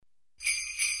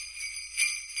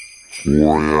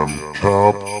4am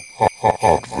Tab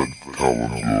Advent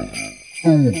Calendar.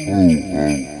 Ho, ho, ho,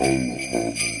 ho, ho.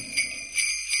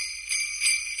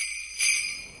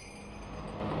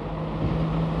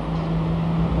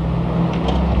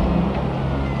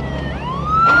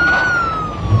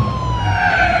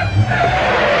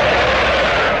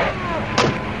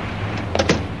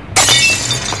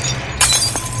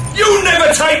 You'll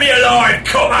never take me alive,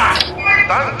 copper!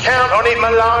 Don't count on it,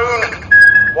 Malone.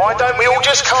 Why don't we all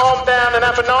just calm down and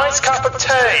have a nice cup of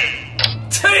tea?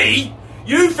 Tea?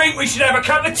 You think we should have a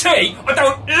cup of tea? I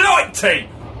don't like tea.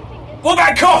 What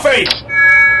about coffee?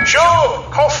 Sure,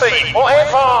 coffee,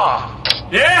 whatever.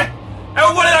 Yeah? How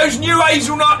about one of those new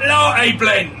hazelnut latte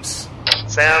blends?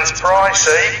 Sounds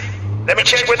pricey. Let me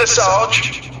check with the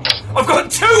Sarge. I've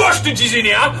got 2 hostages in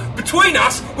here. Between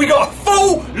us, we got a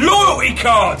full loyalty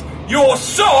card. Your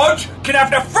Sarge can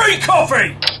have the free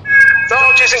coffee.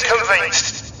 Sarge isn't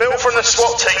convinced. Bill from the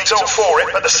SWAT team's all for it,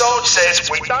 but the Sarge says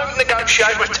we don't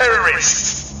negotiate with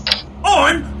terrorists.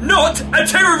 I'm not a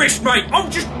terrorist, mate. I'm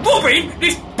just robbing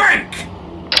this bank.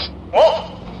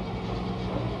 What?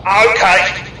 Okay.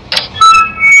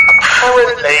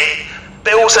 Apparently,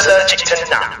 Bill's allergic to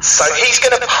nuts, so he's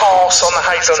going to pass on the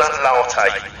hazelnut latte.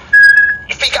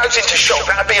 If he goes into shock,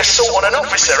 that'd be assault on an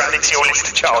officer added to your list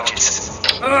of charges.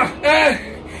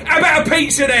 How about a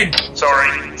pizza then?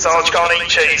 Sorry, Sarge can't eat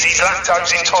cheese. He's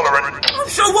lactose intolerant.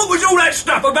 So what was all that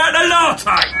stuff about the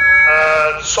latte?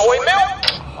 Soy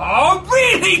milk? I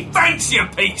really fancy a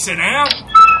pizza now.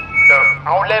 Look,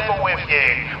 I'll level with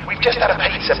you. We've just had a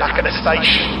pizza back at the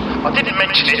station. I didn't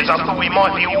mention it as I thought we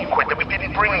might be awkward that we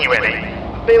didn't bring you any.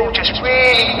 Bill just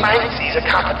really fancies a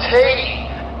cup of tea.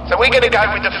 So we're going to go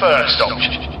with the first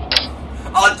option.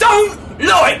 I don't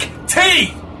like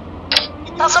tea.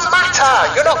 It doesn't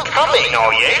matter. You're not coming,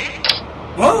 are you?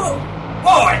 What?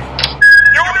 Why?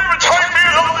 You'll never take me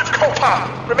alive, copper.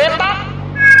 Remember?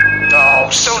 Oh,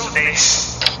 sod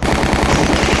this.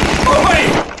 Oi!